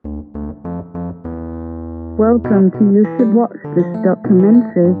Welcome to You Should Watch This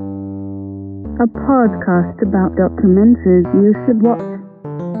Documentary, a podcast about documentaries you should watch.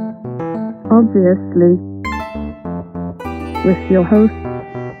 Obviously, with your hosts,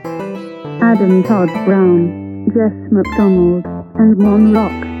 Tod Brown, Jess McDonald, and Mon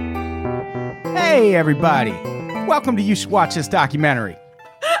Rock. Hey everybody, welcome to You Should Watch This Documentary.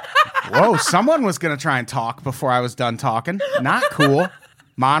 Whoa, someone was going to try and talk before I was done talking. Not cool.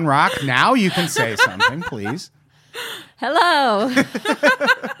 Mon Rock, now you can say something, please. Hello.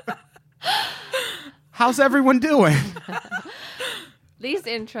 How's everyone doing? These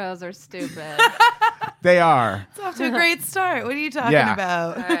intros are stupid. They are. It's off to a great start. What are you talking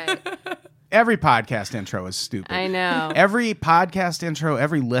about? All right. Every podcast intro is stupid. I know. Every podcast intro,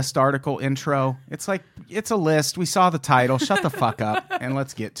 every list article intro, it's like, it's a list. We saw the title. Shut the fuck up and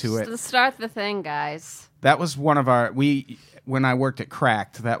let's get to it. Just start the thing, guys. That was one of our, when I worked at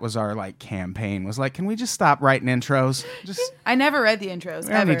Cracked, that was our like campaign, was like, can we just stop writing intros? I never read the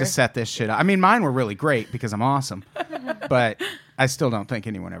intros, I need to set this shit up. I mean, mine were really great because I'm awesome, but I still don't think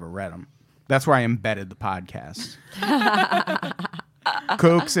anyone ever read them. That's where I embedded the podcast.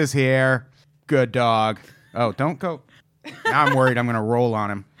 Kooks is here. Good dog. Oh, don't go. Now I'm worried I'm going to roll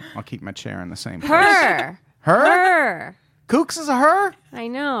on him. I'll keep my chair in the same place. Her. Her? Kooks is a her? I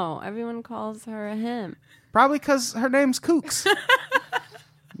know. Everyone calls her a him. Probably because her name's Kooks.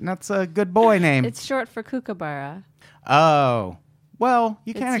 That's a good boy name. It's short for kookaburra. Oh. Well,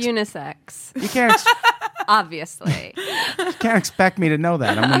 you can't... It's unisex. You can't... Obviously. You can't expect me to know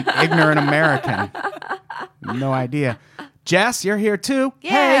that. I'm an ignorant American. No idea. Jess, you're here too.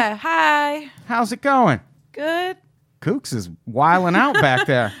 Yeah, Hey, hi. how's it going? Good. Kooks is wiling out back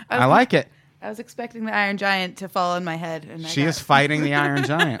there. I like it. I was expecting the Iron Giant to fall on my head. And She is fighting the Iron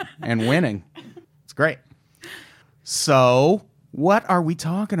Giant and winning. It's great. So, what are we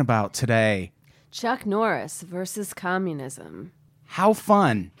talking about today? Chuck Norris versus communism. How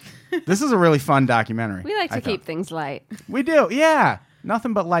fun. This is a really fun documentary. We like to keep things light. We do, yeah.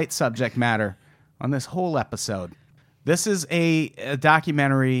 Nothing but light subject matter on this whole episode. This is a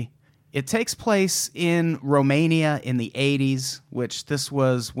documentary. It takes place in Romania in the 80s, which this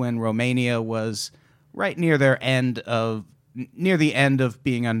was when Romania was right near the end of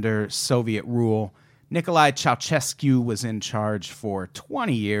being under Soviet rule. Nicolae Ceausescu was in charge for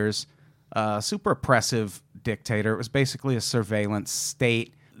 20 years. Super oppressive dictator. It was basically a surveillance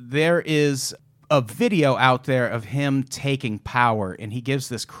state. There is a video out there of him taking power, and he gives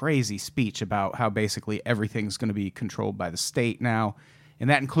this crazy speech about how basically everything's going to be controlled by the state now, and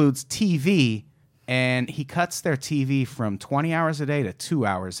that includes TV, and he cuts their TV from 20 hours a day to 2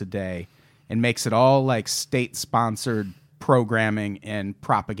 hours a day and makes it all like state-sponsored programming and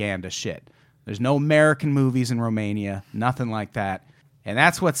propaganda shit. There's no American movies in Romania, nothing like that, and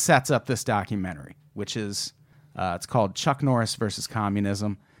that's what sets up this documentary, which is, it's called Chuck Norris versus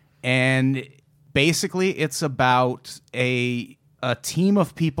Communism, and basically, it's about a team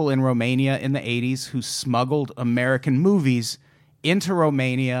of people in Romania in the 80s who smuggled American movies into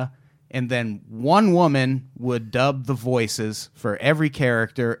Romania, and then one woman would dub the voices for every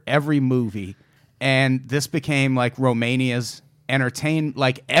character, every movie, and this became like Romania's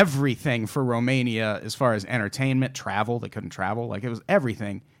like everything for Romania as far as entertainment, travel. They couldn't travel. Like, it was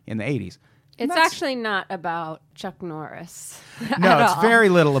everything in the 80s. It's actually not about Chuck Norris. No, it's very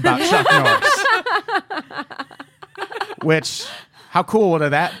little about Chuck Norris. Which, how cool would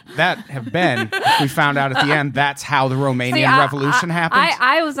that have been if we found out at the end that's how the Romanian Revolution happened?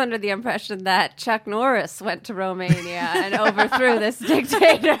 I was under the impression that Chuck Norris went to Romania and overthrew this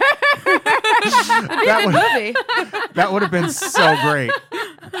dictator. That would have been so great.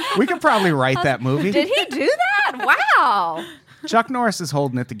 We could probably write that movie. Did he do that? Wow. Chuck Norris is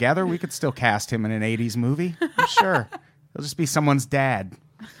holding it together. We could still cast him in an 80s movie. I'm sure. He'll just be someone's dad.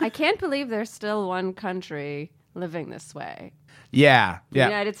 I can't believe there's still one country living this way. Yeah. The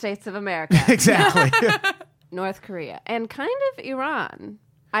United States of America. Exactly. North Korea. And kind of Iran.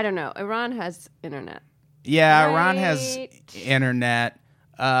 I don't know. Iran has internet. Yeah, Right. Iran has internet.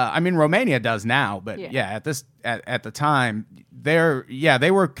 I mean, Romania does now, but at the time,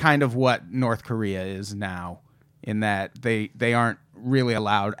 they were kind of what North Korea is now, in that they aren't really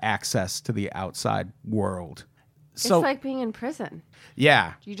allowed access to the outside world. So, it's like being in prison.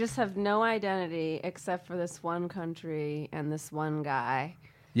 Yeah. You just have no identity except for this one country and this one guy.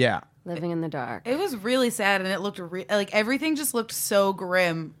 Yeah. Living in the dark. It was really sad, and it looked like everything just looked so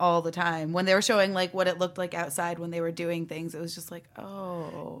grim all the time. When they were showing like what it looked like outside when they were doing things, it was just like,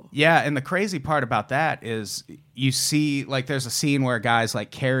 oh. Yeah, and the crazy part about that is you see, like, there's a scene where a guy's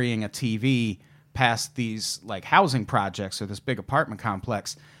like carrying a TV past these like housing projects or this big apartment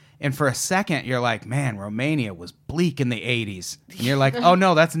complex, And for a second, you're like, man, Romania was bleak in the 80s. And you're like, oh,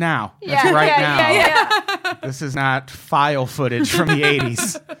 no, that's now. That's now. Yeah. This is not file footage from the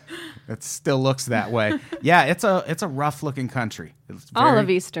 80s. It still looks that way. Yeah, it's a rough-looking country. It's All of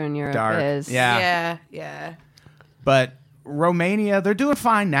Eastern Europe dark. is. Yeah. But Romania, they're doing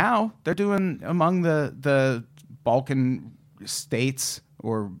fine now. They're doing among the Balkan states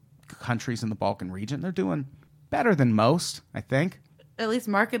or countries in the Balkan region. They're doing better than most, I think. At least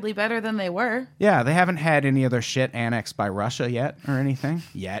markedly better than they were. Yeah, they haven't had any of their shit annexed by Russia yet or anything.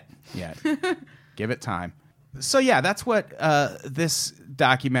 Yet. Give it time. So yeah, that's what this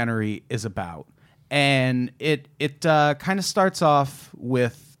documentary is about. And it kind of starts off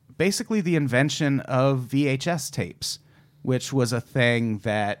with basically the invention of VHS tapes, which was a thing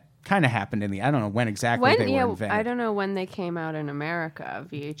that kind of happened in I don't know when exactly they were invented. I don't know when they came out in America,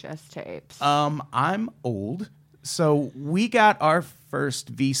 VHS tapes. I'm old. So we got our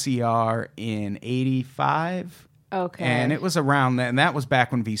first VCR in 85. Okay. And it was around then. And that was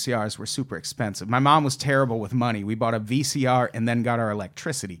back when VCRs were super expensive. My mom was terrible with money. We bought a VCR and then got our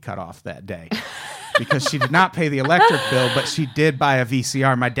electricity cut off that day. Because she did not pay the electric bill, but she did buy a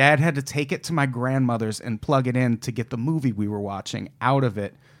VCR. My dad had to take it to my grandmother's and plug it in to get the movie we were watching out of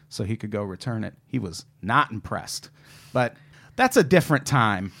it so he could go return it. He was not impressed. But that's a different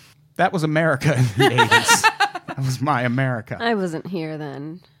time. That was America in the 80s. That was my America. I wasn't here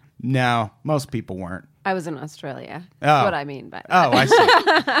then. No, most people weren't. I was in Australia. That's what I mean by that. Oh, I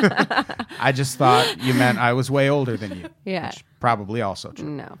see. I just thought you meant I was way older than you. Yeah. Which probably also true.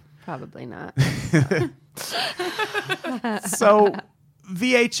 No, probably not. So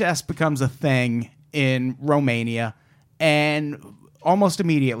VHS becomes a thing in Romania, and almost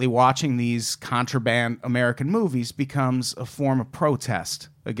immediately watching these contraband American movies becomes a form of protest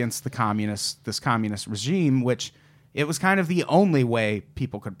against this communist regime, which it was kind of the only way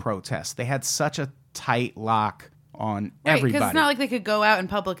people could protest. They had such a tight lock on everybody. Because it's not like they could go out in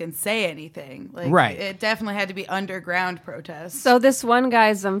public and say anything. Like, it definitely had to be underground protests. So this one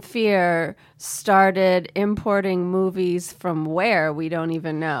guy, Zamfir, started importing movies from where? We don't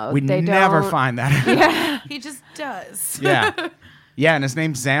even know. We never find that out. Yeah. He just does. Yeah. Yeah, and his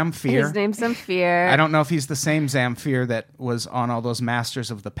name's Zamfir. His name's Zamfir. I don't know if he's the same Zamfir that was on all those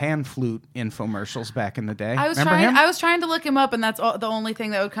Masters of the Pan Flute infomercials back in the day. I was trying to look him up, and that's the only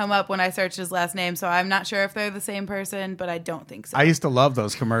thing that would come up when I searched his last name. So I'm not sure if they're the same person, but I don't think so. I used to love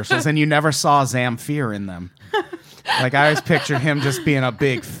those commercials, and you never saw Zamfir in them. Like, I always pictured him just being a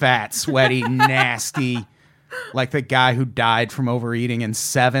big, fat, sweaty, nasty, like the guy who died from overeating in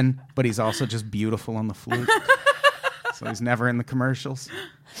Seven, but he's also just beautiful on the flute. So he's never in the commercials.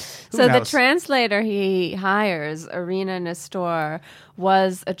 So the translator he hires, Irina Nestor,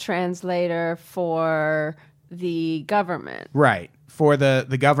 was a translator for the government. Right. For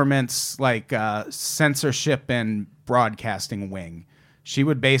the government's censorship and broadcasting wing. She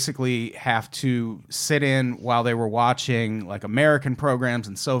would basically have to sit in while they were watching like American programs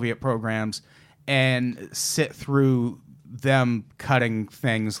and Soviet programs and sit through them cutting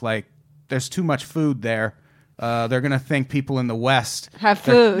things like there's too much food there. They're gonna think people in the West have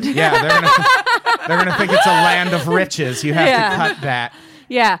food. Yeah, they're gonna think it's a land of riches. You have to cut that.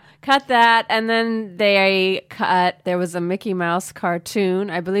 Yeah, cut that, and then there was a Mickey Mouse cartoon.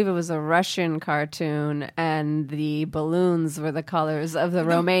 I believe it was a Russian cartoon, and the balloons were the colors of the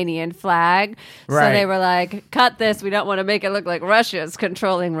Romanian flag. Right. So they were like, cut this. We don't want to make it look like Russia's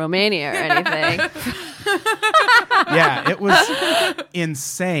controlling Romania or anything. Yeah, it was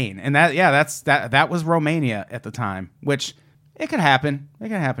insane. And that was Romania at the time, which it could happen. It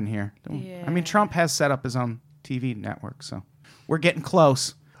could happen here. Yeah. I mean, Trump has set up his own TV network, so we're getting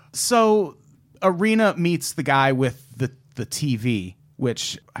close. So Irina meets the guy with the TV,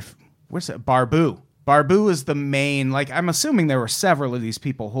 which, where's it? Barbu. Barbu is the main, I'm assuming there were several of these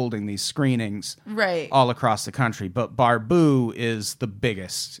people holding these screenings all across the country, but Barbu is the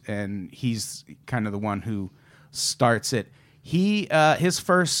biggest, and he's kind of the one who starts it. His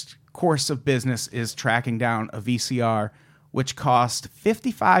first course of business is tracking down a VCR, which cost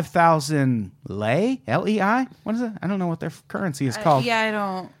 55,000 lei, L-E-I? What is it? I don't know what their currency is called. I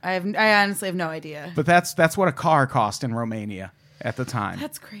honestly have no idea. But that's what a car cost in Romania at the time.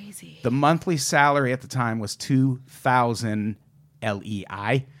 That's crazy. The monthly salary at the time was 2,000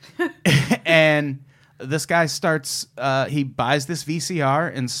 LEI. And this guy he buys this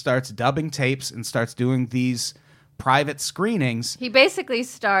VCR and starts dubbing tapes and starts doing these private screenings. He basically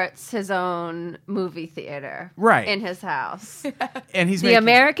starts his own movie theater in his house. And he's the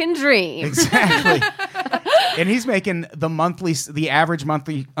American dream. Exactly. And he's making the average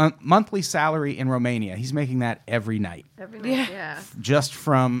monthly salary in Romania. He's making that every night. Every night, yeah. Just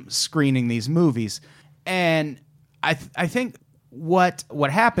from screening these movies. And I think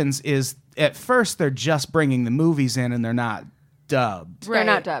what happens is at first they're just bringing the movies in and they're not dubbed. They're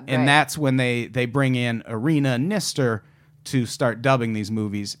not dubbed, and that's when they bring in Irina Nister to start dubbing these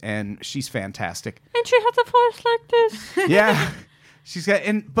movies, and she's fantastic. And she has a voice like this. Yeah.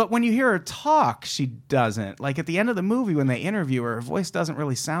 But when you hear her talk, she doesn't. Like at the end of the movie when they interview her voice doesn't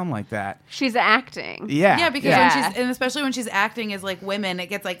really sound like that. She's acting. Yeah. Yeah, because when she's, and especially when she's acting as like women, it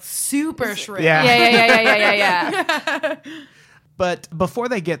gets like super shrill. Yeah. Yeah. But before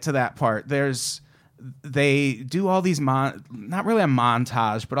they get to that part, they do all these not really a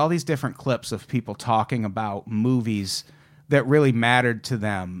montage, but all these different clips of people talking about movies that really mattered to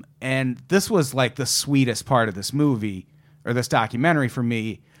them. And this was like the sweetest part of this movie or this documentary for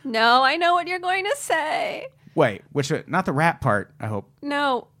me. No, I know what you're going to say. Wait, not the rap part, I hope.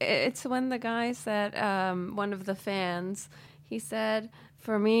 No, it's when the guy said, one of the fans, he said,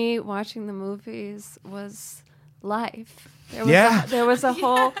 for me, watching the movies was life. There was a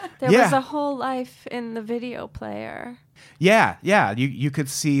whole life in the video player. Yeah. You could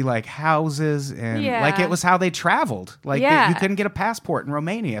see like houses and like it was how they traveled. Like you couldn't get a passport in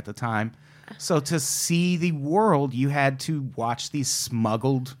Romania at the time. So to see the world, you had to watch these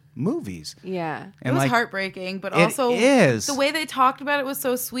smuggled movies. Yeah. And it was like, heartbreaking, but also the way they talked about it was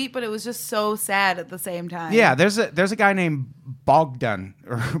so sweet, but it was just so sad at the same time. Yeah, there's a guy named Bogdan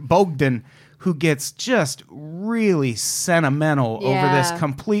who gets just really sentimental over this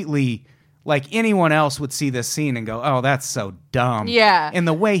completely. Like anyone else would see this scene and go, oh, that's so dumb. Yeah. And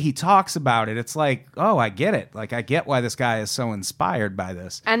the way he talks about it, it's like, oh, I get it. Like, I get why this guy is so inspired by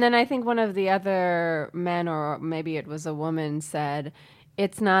this. And then I think one of the other men, or maybe it was a woman, said,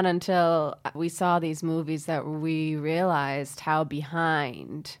 it's not until we saw these movies that we realized how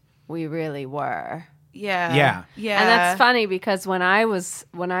behind we really were. Yeah. And that's funny because when I was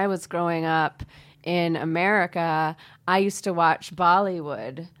growing up in America, I used to watch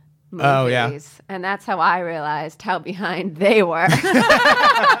Bollywood movies. Oh, yeah. And that's how I realized how behind they were.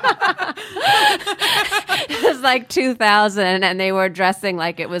 It was like 2000 and they were dressing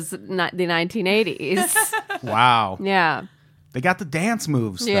like it was the 1980s. Wow. Yeah. They got the dance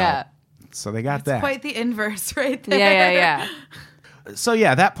moves, though. Yeah. So they got It's that. quite the inverse right there. Yeah. So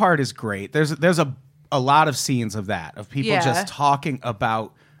yeah, that part is great. There's a lot of scenes of that, of people just talking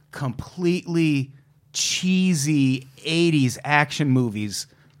about completely cheesy 80s action movies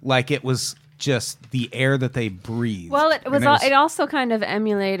like it was just the air that they breathed. Well, it also kind of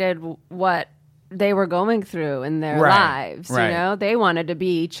emulated what they were going through in their lives. Right. You know, they wanted to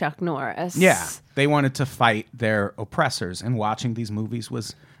be Chuck Norris. Yeah, they wanted to fight their oppressors, and watching these movies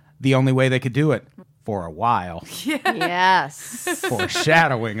was the only way they could do it for a while. Yes.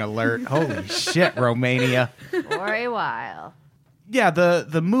 Foreshadowing alert. Holy shit, Romania. For a while. Yeah,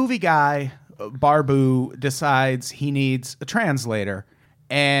 the movie guy, Barbu, decides he needs a translator.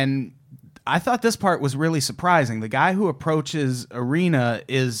 And I thought this part was really surprising. The guy who approaches Irina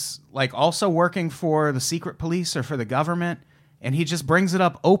is like also working for the secret police or for the government, and he just brings it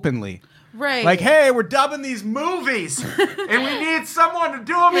up openly. Right. Like, hey, we're dubbing these movies, and we need someone to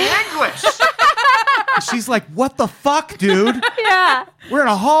do them in English. She's like, what the fuck, dude? Yeah. We're in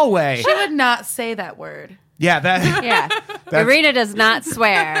a hallway. She would not say that word. Yeah. Irina does not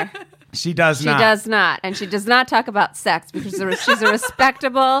swear. She does not. She does not. And she does not talk about sex because she's a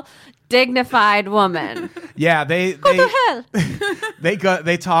respectable, dignified woman. Yeah, they Go to hell.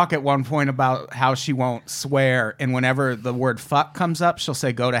 they talk at one point about how she won't swear, and whenever the word fuck comes up, she'll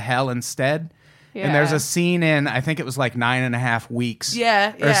say go to hell instead. Yeah. And there's a scene in, I think it was like 9.5 weeks.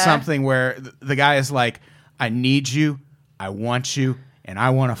 Yeah. Or something where the guy is like, I need you, I want you, and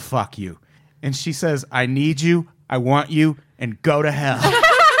I want to fuck you. And she says, I need you, I want you, and go to hell.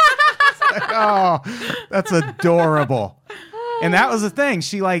 Like, oh, that's adorable. And that was the thing.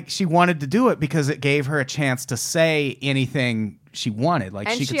 She wanted to do it because it gave her a chance to say anything she wanted. Like,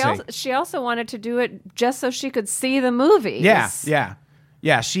 And she could say, she also wanted to do it just so she could see the movies. Yeah.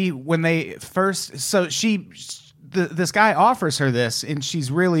 This guy offers her this, and she's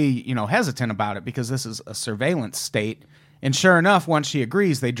really, hesitant about it because this is a surveillance state. And sure enough, once she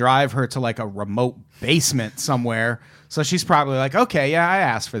agrees, they drive her to like a remote basement somewhere. So she's probably like, okay, yeah, I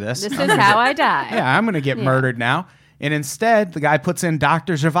asked for this. This is how I die. Yeah, I'm going to get murdered now. And instead, the guy puts in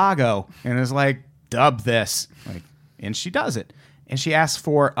Dr. Zhivago and is like, dub this. And she does it. And she asks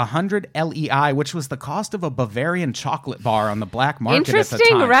for 100 LEI, which was the cost of a Bavarian chocolate bar on the black market at the time.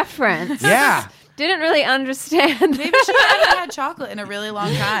 Interesting reference. Yeah. Didn't really understand. Maybe she hadn't had chocolate in a really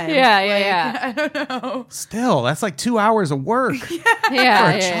long time. Yeah. I don't know. Still, that's like 2 hours of work for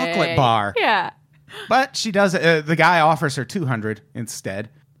a chocolate bar. Yeah. But she does. The guy offers her 200 instead.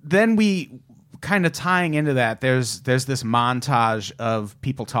 Then we kind of tying into that. There's this montage of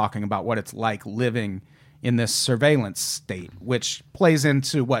people talking about what it's like living in this surveillance state, which plays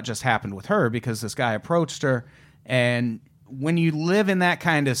into what just happened with her because this guy approached her. And when you live in that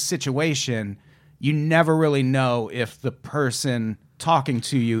kind of situation, you never really know if the person talking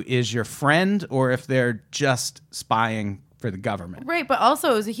to you is your friend or if they're just spying for the government. Right, but also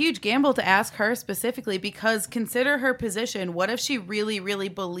it was a huge gamble to ask her specifically because consider her position. What if she really, really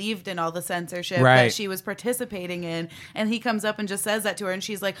believed in all the censorship that she was participating in, and he comes up and just says that to her, and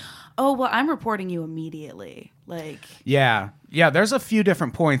she's like, oh, well, I'm reporting you immediately. Like, yeah, there's a few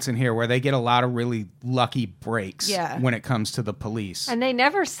different points in here where they get a lot of really lucky breaks when it comes to the police. And they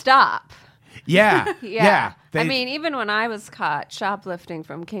never stop. Yeah. I mean, even when I was caught shoplifting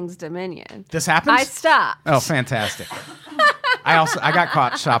from King's Dominion. This happens? I stopped. Oh, fantastic. I got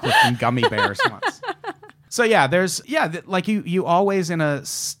caught shoplifting gummy bears once. So yeah, like you always in a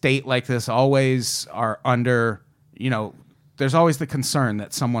state like this always are under, there's always the concern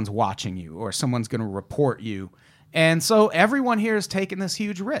that someone's watching you or someone's going to report you. And so everyone here is taking this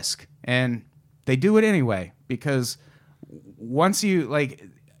huge risk and they do it anyway because once you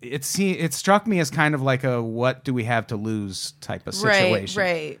it struck me as kind of like a what do we have to lose type of situation.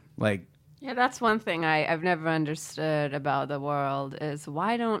 Right. Like, yeah, that's one thing I've never understood about the world is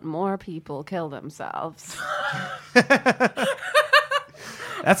why don't more people kill themselves? That's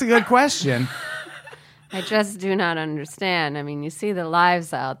a good question. I just do not understand. I mean, you see the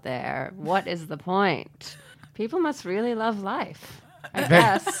lives out there. What is the point? People must really love life, I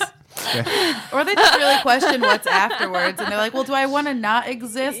guess. Or they just really question what's afterwards, and they're like, well, do I want to not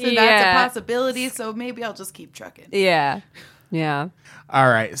exist? And that's a possibility, so maybe I'll just keep trucking. Yeah. All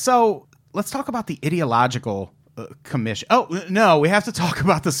right, so let's talk about the ideological commission. Oh, no, we have to talk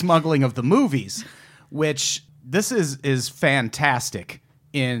about the smuggling of the movies, which this is fantastic.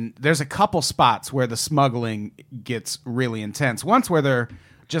 There's a couple spots where the smuggling gets really intense. Once where they're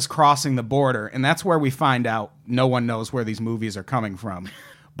just crossing the border, and that's where we find out no one knows where these movies are coming from.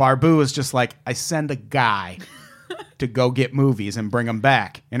 Barbu is just like, I send a guy to go get movies and bring them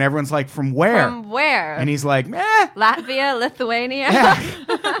back. And everyone's like, from where? From where? And he's like, Latvia, Lithuania?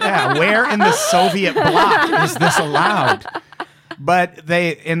 Yeah, where in the Soviet bloc is this allowed? But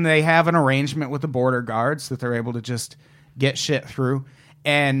they have an arrangement with the border guards that they're able to just get shit through.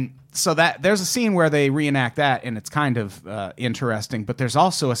 And so that there's a scene where they reenact that, and it's kind of interesting. But there's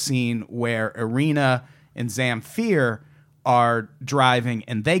also a scene where Irina and Zamfir are driving,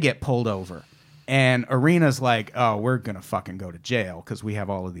 and they get pulled over. And Irina's like, oh, we're going to fucking go to jail because we have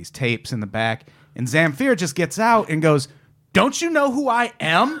all of these tapes in the back. And Zamfir just gets out and goes, don't you know who I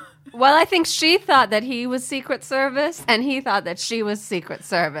am? Well, I think she thought that he was Secret Service, and he thought that she was Secret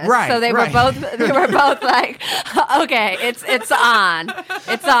Service. Right. So they were both like, okay, it's on,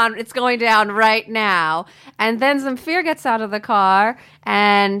 it's going down right now. And then Zamfir gets out of the car,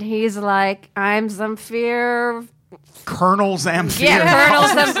 and he's like, I'm Zamfir. Colonel Zamfir.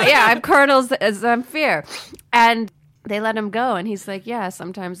 Yeah, I'm Colonel Zamfir. And they let him go, and he's like, yeah,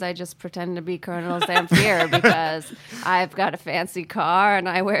 sometimes I just pretend to be Colonel Zamfir because I've got a fancy car and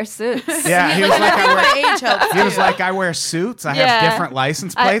I wear suits. Yeah, he was like, I wear suits. I have different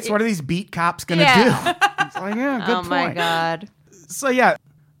license plates. What are these beat cops going to do? It's like, yeah, good point. Oh, my God. So, yeah,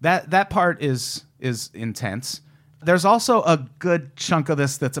 that part is intense. There's also a good chunk of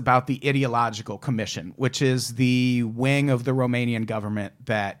this that's about the Ideological Commission, which is the wing of the Romanian government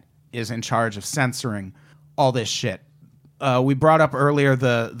that is in charge of censoring all this shit. We brought up earlier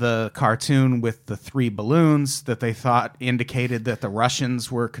the cartoon with the 3 balloons that they thought indicated that the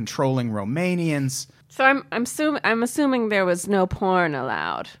Russians were controlling Romanians. So I'm assuming there was no porn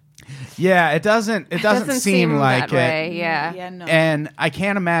allowed. Yeah, it doesn't seem like that way. Yeah. Yeah, no. And I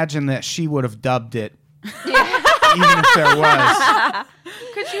can't imagine that she would have dubbed it. Even if there was.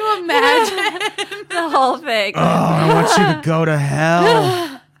 Could you imagine the whole thing? Oh, I want you to go to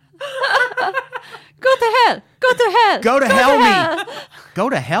hell. Go to hell. Go to hell. Go to hell me. Go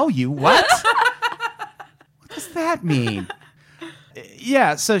to hell you? What? What does that mean?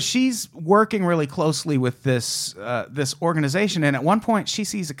 Yeah, so she's working really closely with this organization, and at one point she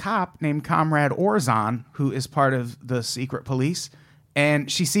sees a cop named Comrade Orzon, who is part of the secret police,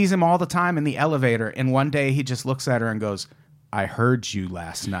 and she sees him all the time in the elevator, and one day he just looks at her and goes, I heard you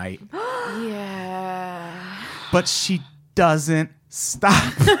last night. Yeah. But she doesn't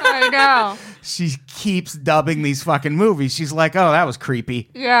stop. I know. She keeps dubbing these fucking movies. She's like, oh, that was creepy.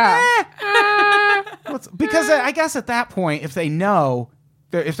 Yeah. Because I guess at that point, if they know,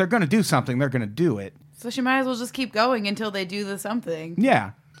 if they're going to do something, they're going to do it. So she might as well just keep going until they do the something.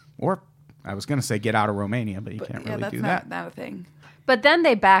 Yeah. Or I was going to say get out of Romania, but you can't really do that. That's not a thing. But then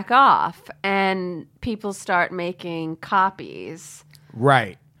they back off and people start making copies.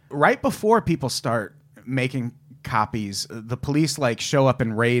 Right. Right before people start making copies, the police show up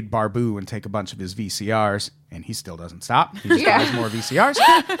and raid Barbu and take a bunch of his VCRs, and he still doesn't stop. He just buys more VCRs.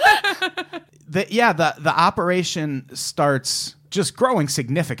 The operation starts just growing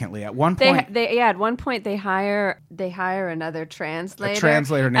significantly. At one point, at one point they hire another translator. A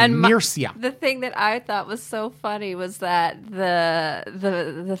translator named Mircea. The thing that I thought was so funny was that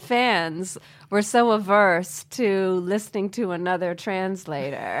the fans were so averse to listening to another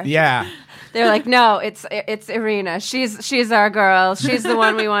translator. Yeah. They're like, no, it's Irina. She's our girl. She's the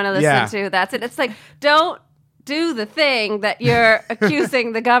one we want to listen to. That's it. It's like, don't do the thing that you're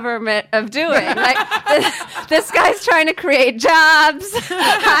accusing the government of doing. This guy's trying to create jobs,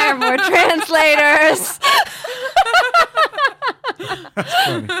 hire more translators. That's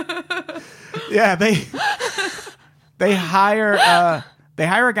funny. Yeah, they hire a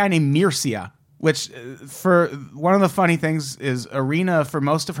guy named Mircea, which for one of the funny things is Irina for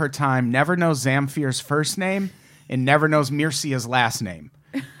most of her time never knows Zamfir's first name and never knows Mircea's last name.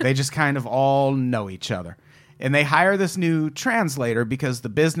 They just kind of all know each other. And they hire this new translator because the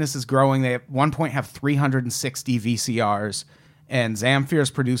business is growing. They at one point have 360 VCRs, and Zamfir is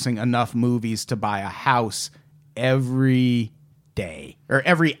producing enough movies to buy a house every day or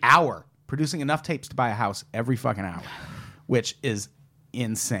every hour, producing enough tapes to buy a house every fucking hour, which is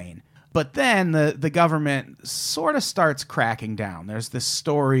insane. But then the government sort of starts cracking down. There's this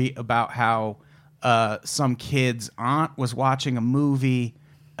story about how some kid's aunt was watching a movie.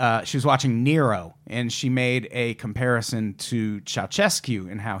 She was watching Nero, and she made a comparison to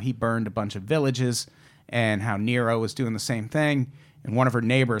Ceausescu and how he burned a bunch of villages and how Nero was doing the same thing. And one of her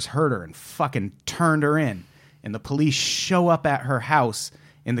neighbors heard her and fucking turned her in. And the police show up at her house,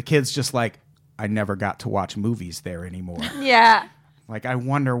 and the kid's just like, I never got to watch movies there anymore. Yeah. I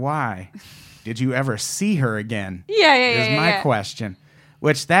wonder why. Did you ever see her again? Yeah. Is my question.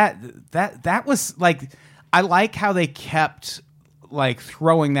 Which that was I like how they kept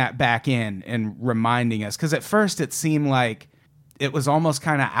throwing that back in and reminding us, because at first it seemed like it was almost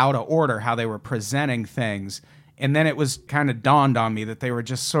kind of out of order how they were presenting things, and then it was kind of dawned on me that they were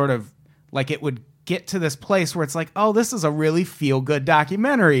just sort of it would get to this place where it's like, oh, this is a really feel-good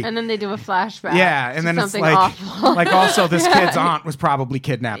documentary, and then they do a flashback. Yeah, and then it's awful. Also this kid's aunt was probably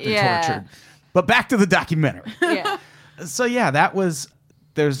kidnapped and tortured. But back to the documentary. Yeah. So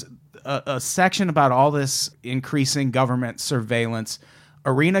there's a section about all this increasing government surveillance.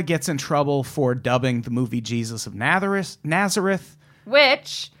 Irina gets in trouble for dubbing the movie Jesus of Nazareth.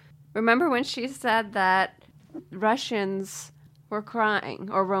 Which, remember when she said that Russians were crying,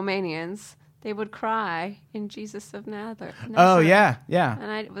 or Romanians, they would cry in Jesus of Nazareth. Oh, yeah.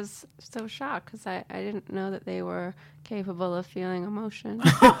 And I was so shocked because I didn't know that they were capable of feeling emotion.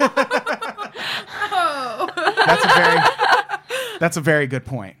 That's a very good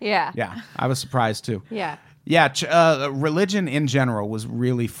point. Yeah. Yeah, I was surprised too. Yeah. Yeah, religion in general was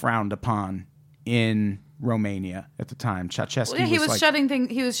really frowned upon in Romania at the time. Ceausescu he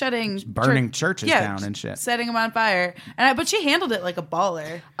was burning churches down and shit, setting them on fire. But she handled it like a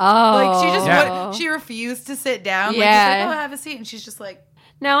baller. Oh, she refused to sit down. Yeah, he's like, have a seat, and she's just like,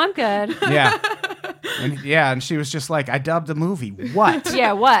 no, I'm good. Yeah. And she was just like, I dubbed a movie. What?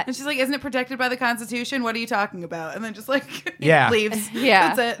 Yeah, what? And she's like, isn't it protected by the Constitution? What are you talking about? And then just leaves.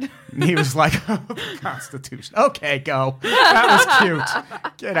 Yeah. That's it. And he was like, oh, the Constitution. Okay, go. That was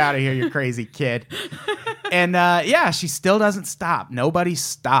cute. Get out of here, you crazy kid. And she still doesn't stop. Nobody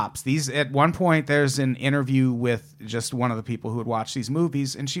stops. At one point, there's an interview with just one of the people who had watched these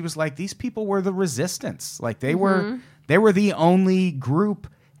movies, and she was like, these people were the resistance. They were the only group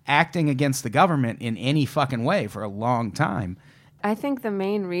acting against the government in any fucking way for a long time. I think the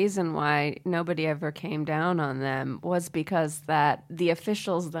main reason why nobody ever came down on them was because that the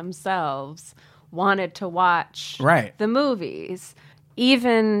officials themselves wanted to watch the movies.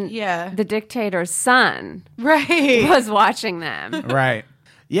 Even the dictator's son was watching them. Right.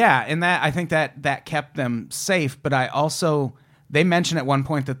 Yeah, and I think that kept them safe, but they mention at one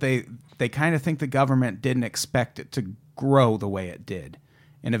point that they kind of think the government didn't expect it to grow the way it did.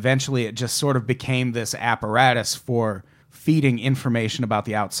 And eventually it just sort of became this apparatus for feeding information about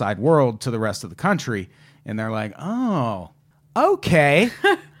the outside world to the rest of the country. And they're like, oh, okay,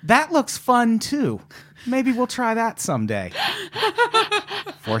 that looks fun too. Maybe we'll try that someday.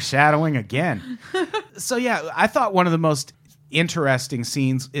 Foreshadowing again. So I thought one of the most interesting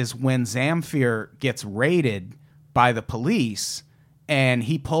scenes is when Zamfir gets raided by the police and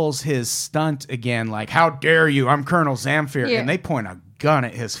he pulls his stunt again, like, how dare you? I'm Colonel Zamfir. Yeah. And they point a gun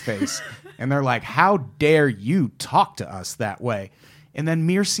at his face. And they're like, how dare you talk to us that way? And then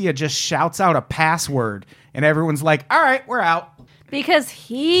Mircea just shouts out a password and everyone's like, all right, we're out. Because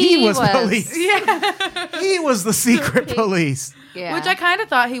he was police. Yeah. He was the secret police. Yeah. Which I kind of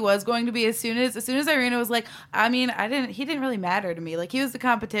thought he was going to be as soon as Irina was like, I mean, he didn't really matter to me. Like, he was the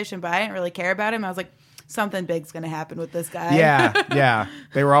competition, but I didn't really care about him. I was like, something big's going to happen with this guy. Yeah.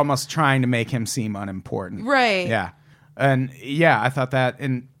 They were almost trying to make him seem unimportant. Right. Yeah. And I thought that.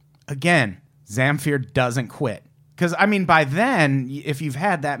 And again, Zamfir doesn't quit. Because, I mean, by then, if you've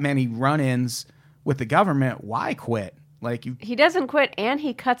had that many run-ins with the government, why quit? Like, he doesn't quit, and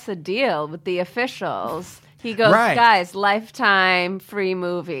he cuts a deal with the officials. He goes, Right. guys, lifetime free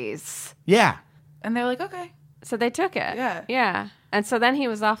movies. Yeah. And they're like, okay. So they took it. Yeah. Yeah. And so then he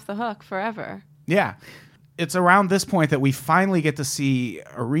was off the hook forever. Yeah. It's around this point that we finally get to see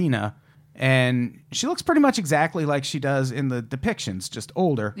Irina, and she looks pretty much exactly like she does in the depictions, just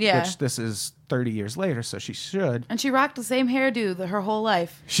older. Yeah. Which this is 30 years later, so she should. And she rocked the same hairdo her whole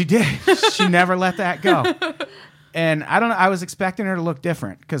life. She did. She never let that go. And I don't know, I was expecting her to look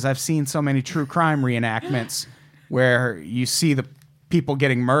different because I've seen so many true crime reenactments where you see the people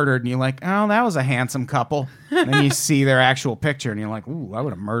getting murdered and you're like, oh, that was a handsome couple. And then you see their actual picture and you're like, ooh, I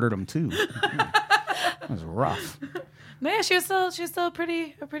would have murdered them too. That was rough. No, yeah, she was still a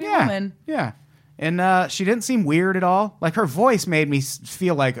pretty woman. Yeah. And she didn't seem weird at all. Like, her voice made me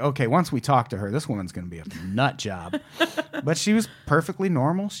feel like, okay, once we talk to her, this woman's going to be a nut job. But she was perfectly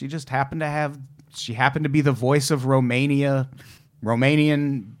normal. She just happened to be the voice of Romanian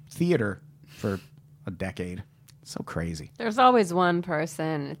theater for a decade. So crazy. There's always one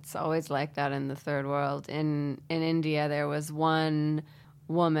person. It's always like that in the third world. In India, there was one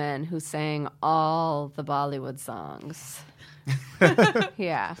woman who sang all the Bollywood songs.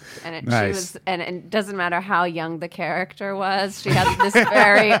 Yeah, and Nice. she was, and it doesn't matter how young the character was. She had this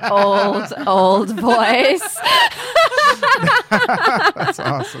very old voice. That's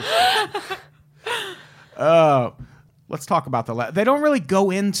awesome. Let's talk about they don't really go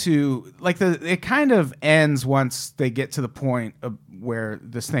into, like, it kind of ends once they get to the point of where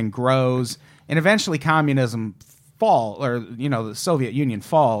this thing grows and eventually communism the Soviet Union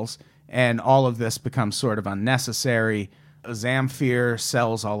falls and all of this becomes sort of unnecessary. Zamfir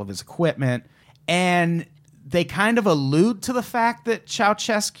sells all of his equipment and they kind of allude to the fact that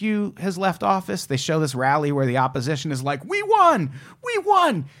Ceausescu has left office. They show this rally where the opposition is like, we won,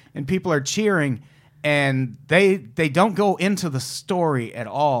 and people are cheering. And they don't go into the story at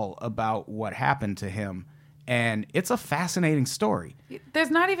all about what happened to him. And it's a fascinating story. There's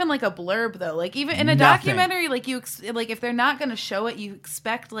not even like a blurb though. Like, even in a Nothing. documentary, like if they're not going to show it, you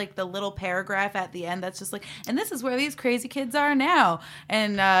expect like the little paragraph at the end that's just like, and this is where these crazy kids are now.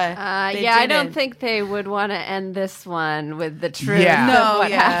 And I don't think they would want to end this one with the truth Yeah. of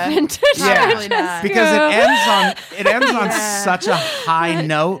what happened to Probably Ceausescu. not. Because it ends on such a high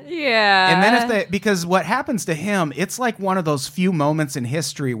note. Yeah. And then because what happens to him, it's like one of those few moments in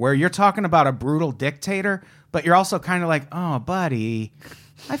history where you're talking about a brutal dictator, but you're also kind of like, oh, buddy,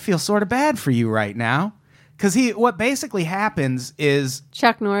 I feel sort of bad for you right now. Because what basically happens is...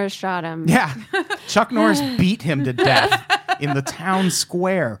 Chuck Norris shot him. Yeah. Chuck Norris beat him to death in the town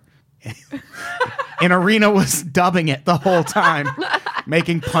square. And Irina was dubbing it the whole time,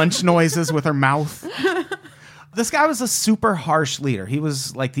 making punch noises with her mouth. This guy was a super harsh leader. He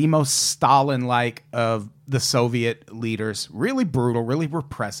was like the most Stalin-like of the Soviet leaders. Really brutal, really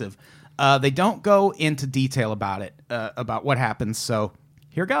repressive. They don't go into detail about it, about what happens, so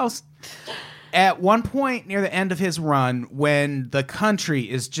here goes. At one point near the end of his run, when the country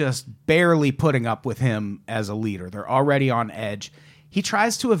is just barely putting up with him as a leader, they're already on edge, he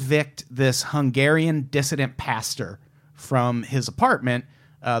tries to evict this Hungarian dissident pastor from his apartment.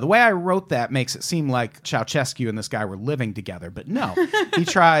 The way I wrote that makes it seem like Ceausescu and this guy were living together, but no.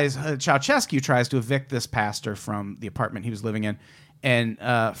 Ceausescu tries to evict this pastor from the apartment he was living in, and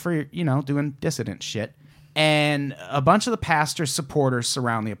for doing dissident shit. And a bunch of the pastor's supporters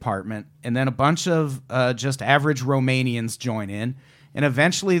surround the apartment, and then a bunch of just average Romanians join in, and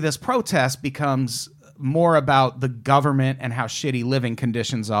eventually this protest becomes more about the government and how shitty living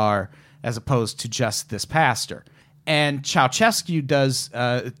conditions are as opposed to just this pastor. And Ceausescu does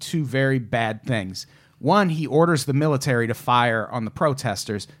two very bad things. One, he orders the military to fire on the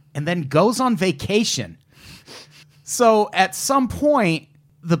protesters and then goes on vacation. So at some point,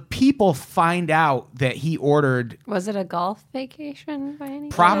 the people find out that he ordered. Was it a golf vacation by any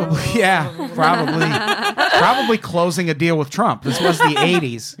chance? Probably, yeah, probably closing a deal with Trump. This was the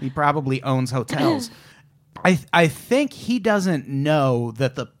 80s. He probably owns hotels. I think he doesn't know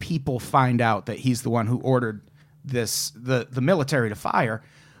that the people find out that he's the one who ordered the military to fire.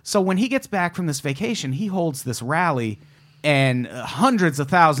 So when he gets back from this vacation, he holds this rally, and hundreds of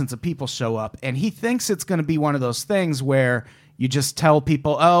thousands of people show up, and he thinks it's going to be one of those things where you just tell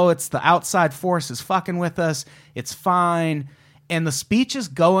people, oh, it's the outside forces fucking with us. It's fine. And the speech is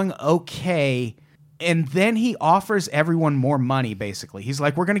going okay. And then he offers everyone more money, basically. He's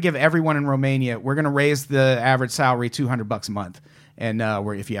like, we're going to give everyone in Romania, we're going to raise the average salary $200 a month. And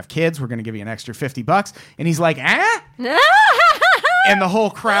if you have kids, we're going to give you an extra $50. And he's like, ah? And the whole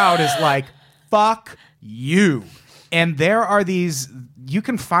crowd is like, fuck you. And there are these, you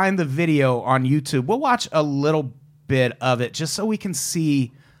can find the video on YouTube. We'll watch a little bit of it just so we can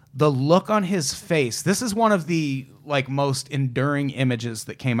see the look on his face. This is one of the most enduring images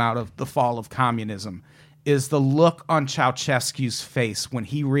that came out of the fall of communism, is the look on Ceausescu's face when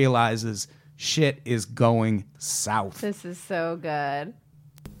he realizes shit is going south. This is so good.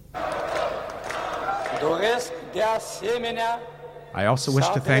 I also wish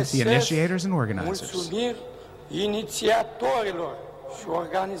to thank the initiators and organizers.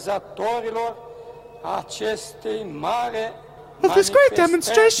 Of this great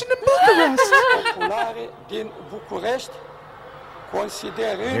demonstration in Bucharest.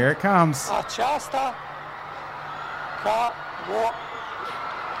 Here it comes.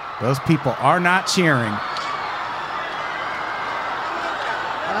 Those people are not cheering.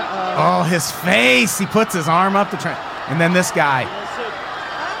 Oh, his face. He puts his arm up to try. And then this guy.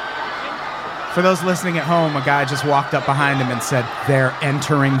 For those listening at home, a guy just walked up behind him and said, they're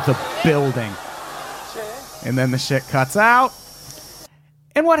entering the building. And then the shit cuts out.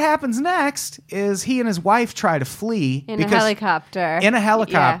 And what happens next is he and his wife try to flee. In a helicopter. In a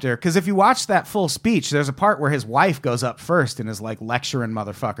helicopter. Because if you watch that full speech, there's a part where his wife goes up first and is lecturing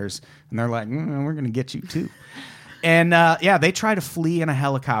motherfuckers. And they're like, we're going to get you too. And they try to flee in a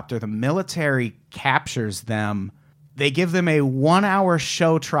helicopter. The military captures them. They give them a 1-hour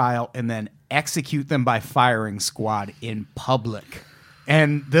show trial and then execute them by firing squad in public.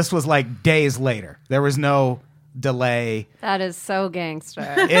 And this was days later. There was no delay. That is so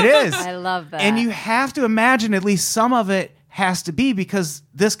gangster. It is. I love that. And you have to imagine at least some of it has to be because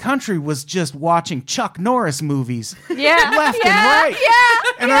this country was just watching Chuck Norris movies left and right.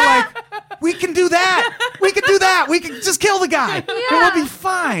 Yeah. And they're like, we can do that. We can do that. We can just kill the guy. And we'll be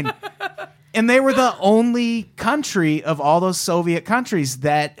fine. And they were the only country of all those Soviet countries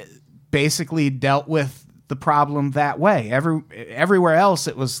that basically dealt with the problem that way. Everywhere else,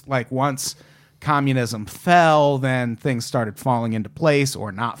 it was once communism fell, then things started falling into place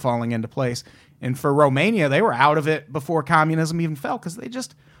or not falling into place. And for Romania, they were out of it before communism even fell because they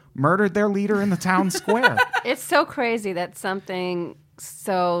just murdered their leader in the town square. It's so crazy that something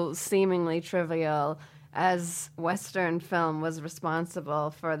so seemingly trivial as Western film was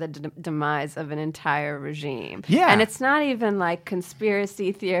responsible for the demise of an entire regime. Yeah. And it's not even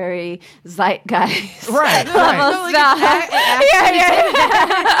conspiracy theory, zeitgeist. Right. Level stuff.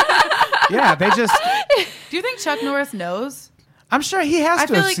 Yeah, they just... Do you think Chuck Norris knows? I'm sure he has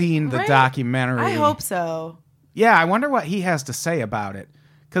to have seen the documentary. I hope so. Yeah, I wonder what he has to say about it.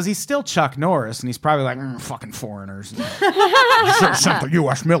 Because he's still Chuck Norris, and he's probably like, fucking foreigners. Sent the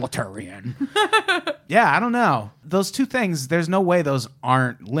U.S. military in. Yeah, I don't know. Those two things, there's no way those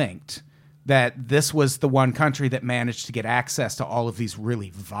aren't linked. That this was the one country that managed to get access to all of these really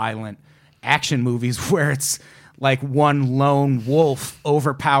violent action movies where it's like one lone wolf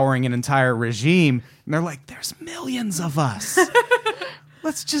overpowering an entire regime. And they're like, there's millions of us.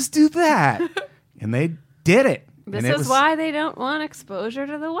 Let's just do that. And they did it. This is why they don't want exposure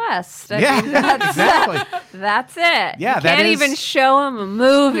to the West. That's, exactly. That's it. Yeah, you can't even show them a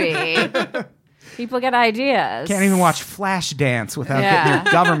movie. People get ideas. Can't even watch Flashdance without getting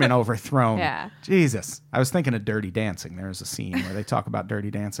your government overthrown. Yeah. Jesus. I was thinking of Dirty Dancing. There's a scene where they talk about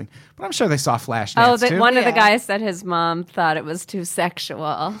Dirty Dancing. But I'm sure they saw Flashdance, too. One of the guys said his mom thought it was too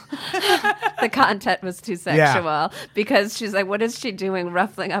sexual. The content was too sexual. Because she's like, what is she doing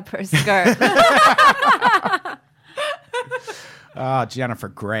ruffling up her skirt? Oh, Jennifer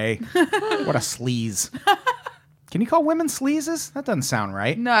Grey. What a sleaze. Can you call women sleazes? That doesn't sound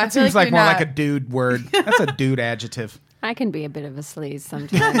right. No, that seems like more like a dude word. That's a dude adjective. I can be a bit of a sleaze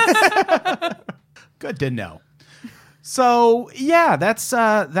sometimes. Good to know. So yeah,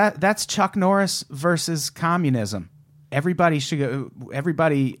 that's Chuck Norris versus communism. everybody should go.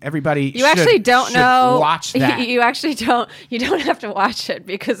 Everybody. You actually don't know. Watch that. You actually don't. You don't have to watch it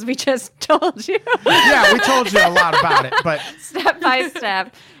because we just told you. Yeah, we told you a lot about it, but step by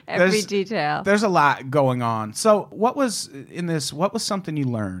step, every detail. There's a lot going on. So, what was something you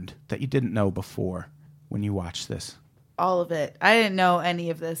learned that you didn't know before when you watched this? All of it. I didn't know any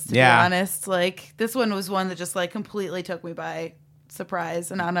of this, to be honest. Like, this one was one that just like completely took me by surprise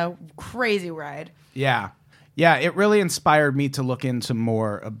and on a crazy ride. Yeah. Yeah, it really inspired me to look into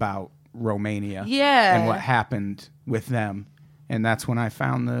more about Romania and what happened with them. And that's when I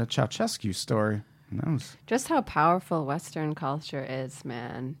found the Ceausescu story. And that was just how powerful Western culture is,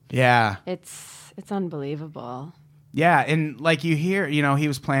 man. Yeah. It's unbelievable. Yeah, and like you hear, he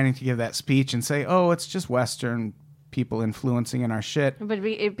was planning to give that speech and say, oh, it's just Western people influencing in our shit. But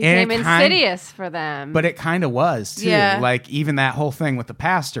it became insidious for them. But it kind of was, too. Yeah. Like, even that whole thing with the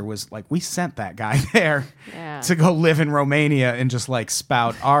pastor was like, we sent that guy there to go live in Romania and just, like,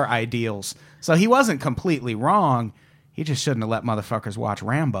 spout our ideals. So he wasn't completely wrong. He just shouldn't have let motherfuckers watch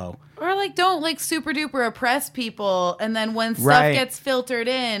Rambo. Or, like, don't, like, super duper oppress people. And then when stuff gets filtered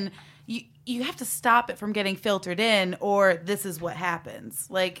in, you have to stop it from getting filtered in, or this is what happens.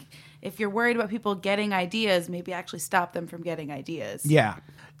 Like, if you're worried about people getting ideas, maybe actually stop them from getting ideas. Yeah.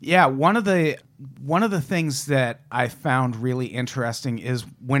 Yeah, one of the things that I found really interesting is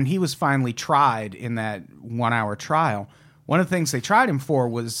when he was finally tried in that 1-hour trial, one of the things they tried him for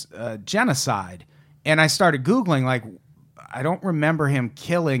was genocide. And I started Googling, like, I don't remember him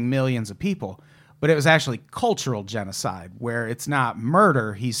killing millions of people, but it was actually cultural genocide, where it's not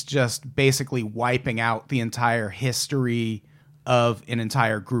murder. He's just basically wiping out the entire history of an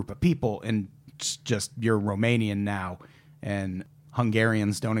entire group of people, and just you're Romanian now, and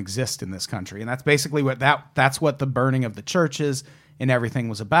Hungarians don't exist in this country. And that's basically that's what the burning of the churches and everything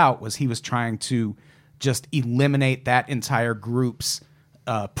was about, was he was trying to just eliminate that entire group's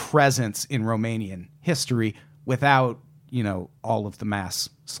presence in Romanian history without, all of the mass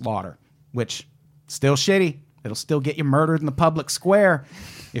slaughter, which still shitty. It'll still get you murdered in the public square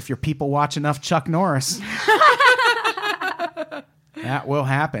if your people watch enough Chuck Norris. That will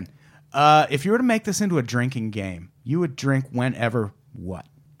happen. If you were to make this into a drinking game, you would drink whenever what?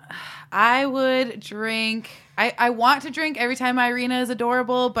 I would drink... I want to drink every time Irina is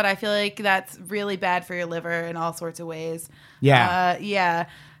adorable, but I feel like that's really bad for your liver in all sorts of ways. Yeah. Yeah.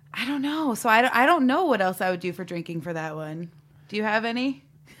 I don't know. So I don't know what else I would do for drinking for that one. Do you have any?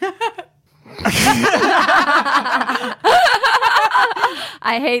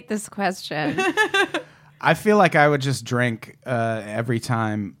 I hate this question. I feel like I would just drink every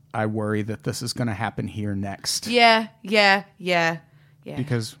time I worry that this is going to happen here next. Yeah.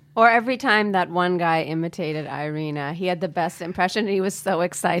 Or every time that one guy imitated Irina, he had the best impression. And he was so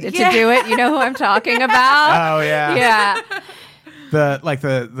excited to do it. You know who I'm talking about? Oh yeah, yeah.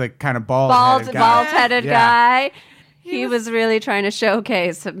 The kind of bald-headed guy. He was really trying to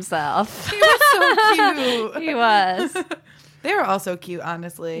showcase himself. He was so cute. He was. They were also cute,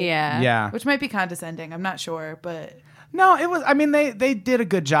 honestly. Yeah. Which might be condescending. I'm not sure, but... No, it was... I mean, they did a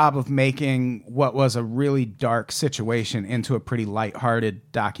good job of making what was a really dark situation into a pretty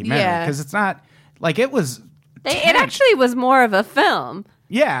lighthearted documentary. Yeah. Because it's not... Like, it was... It actually was more of a film.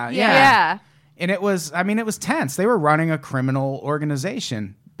 Yeah. And it was... I mean, it was tense. They were running a criminal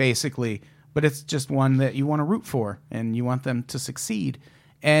organization, basically. But it's just one that you want to root for, and you want them to succeed.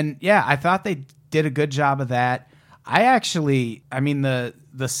 And, yeah, I thought they did a good job of that. The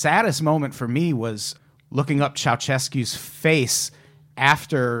saddest moment for me was looking up Ceausescu's face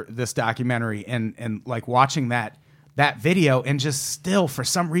after this documentary and like watching that video, and just still, for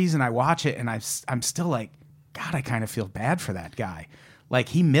some reason, I watch it and I'm still like, God, I kind of feel bad for that guy. Like,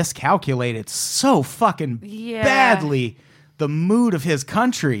 he miscalculated so fucking badly the mood of his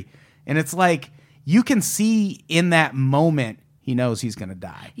country. And it's like, you can see in that moment, he knows he's going to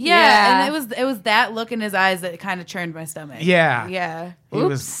die. Yeah, and it was that look in his eyes that kind of churned my stomach. Yeah.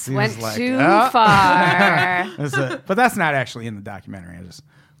 Oops, he went was like, too far. But that's not actually in the documentary. I just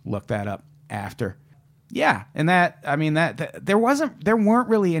looked that up after. Yeah, and that there weren't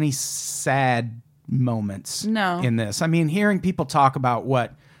really any sad moments in this. I mean, hearing people talk about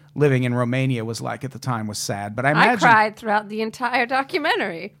what living in Romania was like at the time was sad, but I cried throughout the entire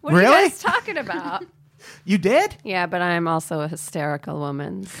documentary. What are you guys talking about? You did? Yeah, but I'm also a hysterical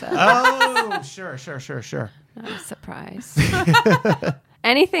woman. So. Oh, sure. Not a surprise.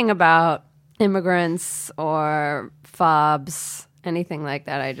 Anything about immigrants or fobs, anything like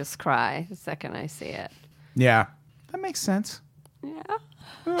that, I just cry the second I see it. Yeah, that makes sense. Yeah.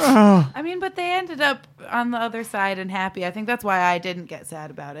 I mean, but they ended up on the other side and happy. I think that's why I didn't get sad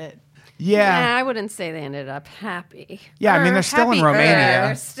about it. Yeah. I wouldn't say they ended up happy. Yeah, I mean, they're still in Happier. They're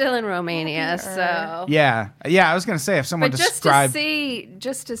Romania. still in Romania, so. Yeah, I was going to say, if someone But described...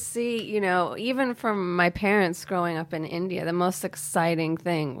 just to see, you know, even from my parents growing up in India, the most exciting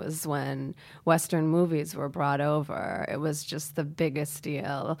thing was when Western movies were brought over. It was just the biggest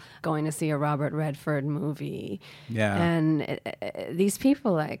deal, going to see a Robert Redford movie. Yeah. And these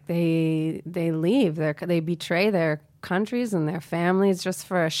people, like, they leave, they betray their countries and their families just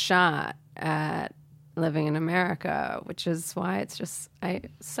for a shot at living in America, which is why it's just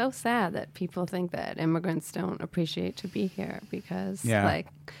so sad that people think that immigrants don't appreciate to be here because Yeah.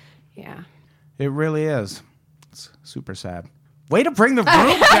 Yeah. It really is. It's super sad. Way to bring the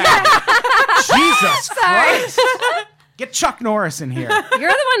room down. Jesus Christ. Get Chuck Norris in here.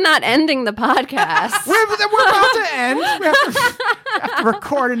 You're the one not ending the podcast. We're about to end. We have to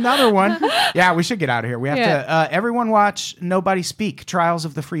record another one. Yeah, we should get out of here. We have to, everyone watch Nobody Speak, Trials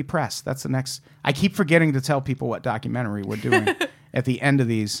of the Free Press. That's the next. I keep forgetting to tell people what documentary we're doing at the end of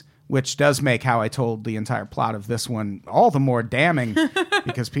these, which does make how I told the entire plot of this one all the more damning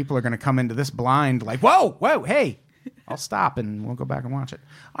because people are going to come into this blind like, whoa, hey, I'll stop and we'll go back and watch it.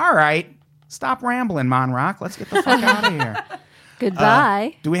 All right. Stop rambling, Monrock. Let's get the fuck out of here.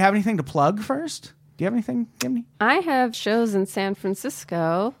 Goodbye. Do we have anything to plug first? Do you have anything, Kimmy? I have shows in San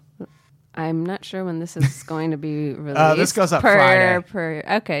Francisco. I'm not sure when this is going to be released. This goes up Friday.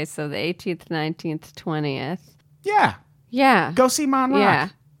 Okay, so the 18th, 19th, 20th. Yeah. Yeah. Go see Monrock Yeah.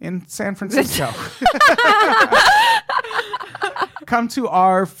 in San Francisco. Come to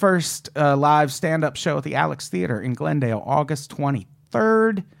our first live stand-up show at the Alex Theater in Glendale, August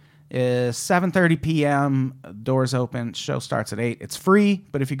 23rd. Is 7:30 p.m. Doors open. Show starts at 8. It's free,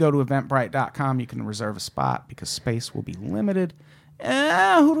 but if you go to eventbrite.com, you can reserve a spot because space will be limited.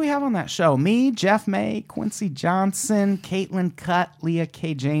 Who do we have on that show? Me, Jeff May, Quincy Johnson, Caitlin Cutt, Leah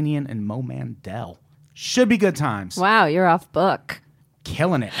Kajanian, and Mo Mandel. Should be good times. Wow, you're off book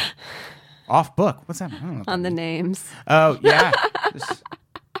Killing it. Off book. What's that? I don't know what on that the means. names. Oh, yeah. Just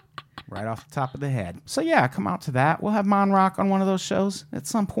right off the top of the head. So, yeah, come out to that. We'll have Monrock on one of those shows at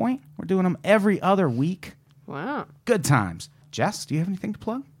some point. We're doing them every other week. Wow. Good times. Jess, do you have anything to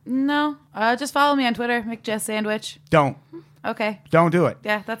plug? No. Just follow me on Twitter, McJessSandwich. Don't. Okay. Don't do it.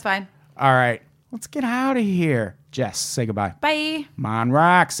 Yeah, that's fine. All right. Let's get out of here. Jess, say goodbye. Bye.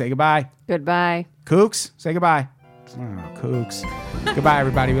 Monrock, say goodbye. Goodbye. Kooks, say goodbye. Oh, Kooks. Goodbye,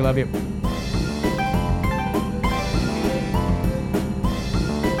 everybody. We love you.